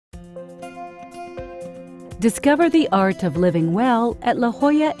Discover the art of living well at La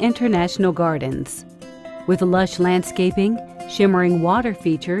Jolla International Gardens. With lush landscaping, shimmering water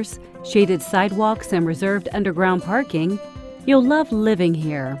features, shaded sidewalks, and reserved underground parking, you'll love living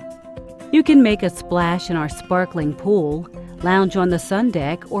here. You can make a splash in our sparkling pool, lounge on the sun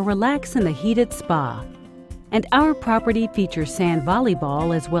deck, or relax in the heated spa. And our property features sand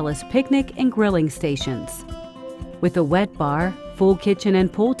volleyball as well as picnic and grilling stations. With a wet bar, full kitchen,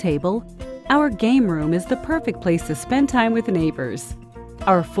 and pool table, our game room is the perfect place to spend time with neighbors.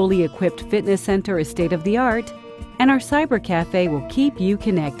 Our fully equipped fitness center is state-of-the-art, and our cyber cafe will keep you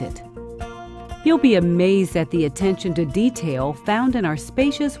connected. You'll be amazed at the attention to detail found in our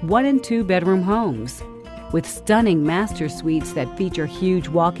spacious 1- and 2-bedroom homes, with stunning master suites that feature huge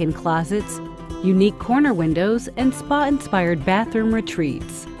walk-in closets, unique corner windows, and spa-inspired bathroom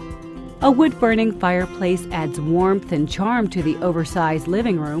retreats. A wood-burning fireplace adds warmth and charm to the oversized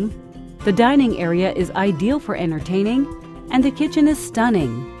living room. The dining area is ideal for entertaining, and the kitchen is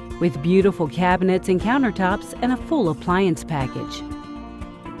stunning, with beautiful cabinets and countertops and a full appliance package.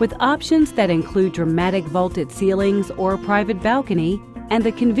 With options that include dramatic vaulted ceilings or a private balcony and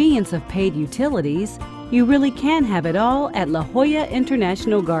the convenience of paid utilities, you really can have it all at La Jolla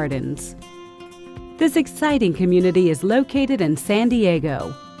International Gardens. This exciting community is located in San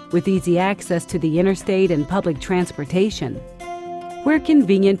Diego, with easy access to the interstate and public transportation. We're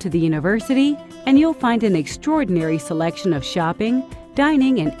convenient to the university, and you'll find an extraordinary selection of shopping,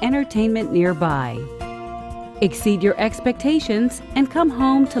 dining, and entertainment nearby. Exceed your expectations and come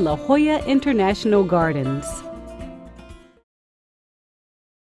home to La Jolla International Gardens.